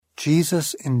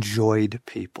Jesus enjoyed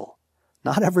people.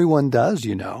 Not everyone does,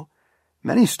 you know.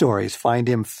 Many stories find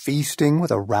him feasting with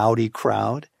a rowdy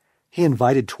crowd. He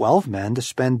invited 12 men to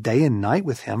spend day and night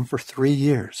with him for 3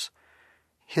 years.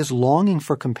 His longing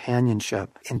for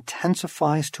companionship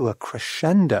intensifies to a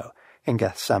crescendo in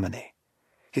Gethsemane.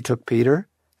 He took Peter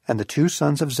and the 2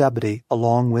 sons of Zebedee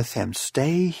along with him.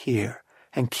 Stay here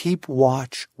and keep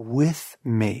watch with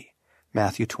me.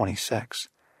 Matthew 26.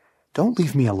 Don't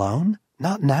leave me alone.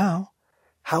 Not now.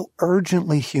 How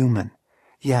urgently human.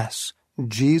 Yes,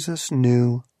 Jesus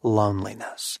knew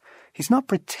loneliness. He's not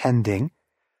pretending.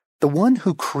 The one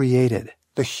who created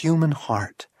the human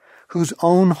heart, whose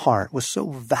own heart was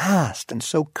so vast and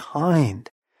so kind,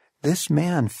 this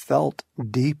man felt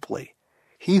deeply.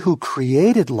 He who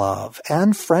created love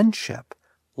and friendship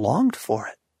longed for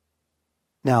it.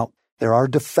 Now, there are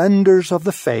defenders of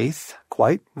the faith,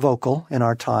 quite vocal in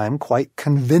our time, quite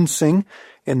convincing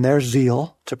in their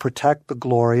zeal to protect the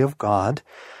glory of God,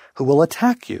 who will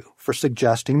attack you for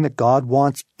suggesting that God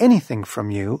wants anything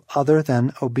from you other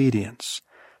than obedience.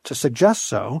 To suggest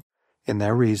so, in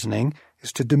their reasoning,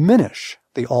 is to diminish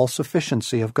the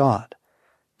all-sufficiency of God.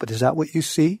 But is that what you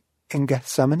see in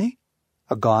Gethsemane?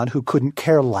 A God who couldn't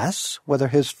care less whether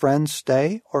his friends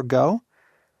stay or go?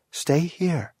 Stay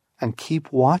here and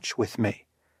keep watch with me.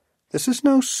 This is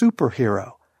no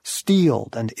superhero,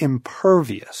 steeled and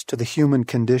impervious to the human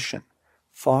condition.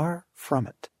 Far from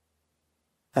it.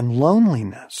 And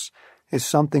loneliness is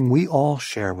something we all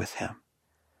share with him.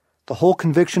 The whole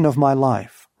conviction of my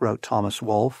life, wrote Thomas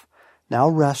Wolfe, now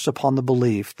rests upon the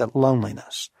belief that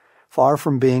loneliness, far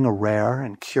from being a rare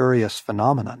and curious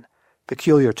phenomenon,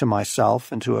 peculiar to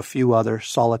myself and to a few other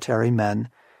solitary men,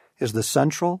 is the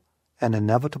central and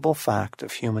inevitable fact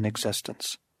of human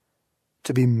existence.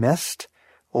 To be missed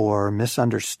or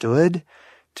misunderstood,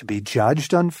 to be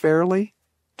judged unfairly,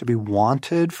 to be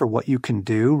wanted for what you can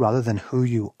do rather than who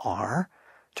you are,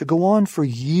 to go on for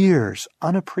years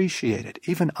unappreciated,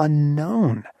 even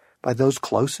unknown by those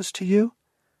closest to you.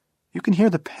 You can hear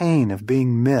the pain of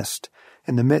being missed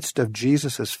in the midst of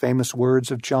Jesus' famous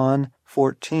words of John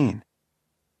 14.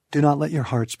 Do not let your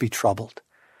hearts be troubled.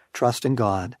 Trust in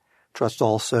God. Trust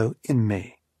also in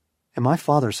me. In my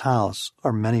Father's house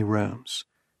are many rooms.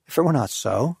 If it were not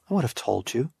so, I would have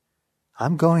told you.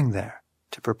 I'm going there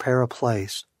to prepare a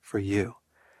place for you.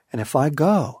 And if I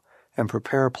go and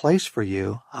prepare a place for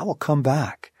you, I will come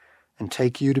back and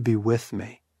take you to be with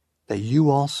me, that you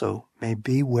also may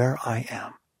be where I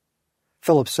am.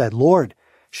 Philip said, Lord,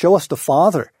 show us the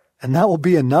Father, and that will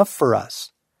be enough for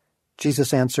us.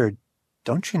 Jesus answered,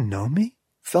 Don't you know me,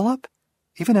 Philip,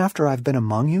 even after I've been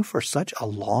among you for such a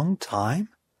long time?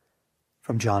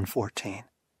 From John 14.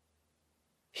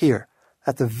 Here,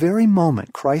 at the very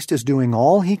moment Christ is doing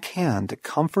all he can to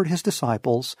comfort his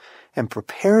disciples and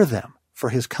prepare them for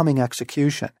his coming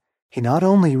execution, he not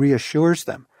only reassures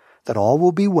them that all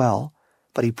will be well,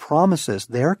 but he promises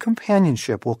their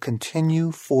companionship will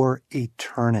continue for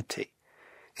eternity.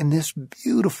 In this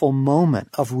beautiful moment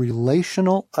of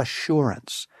relational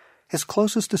assurance, his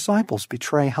closest disciples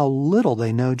betray how little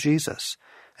they know Jesus,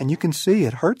 and you can see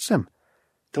it hurts him.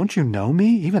 Don't you know me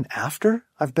even after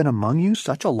I've been among you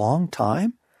such a long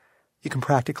time? You can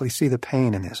practically see the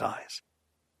pain in his eyes.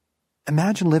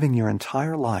 Imagine living your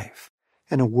entire life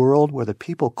in a world where the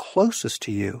people closest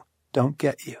to you don't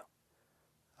get you.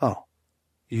 Oh,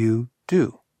 you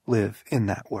do live in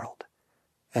that world,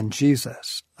 and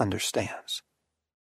Jesus understands.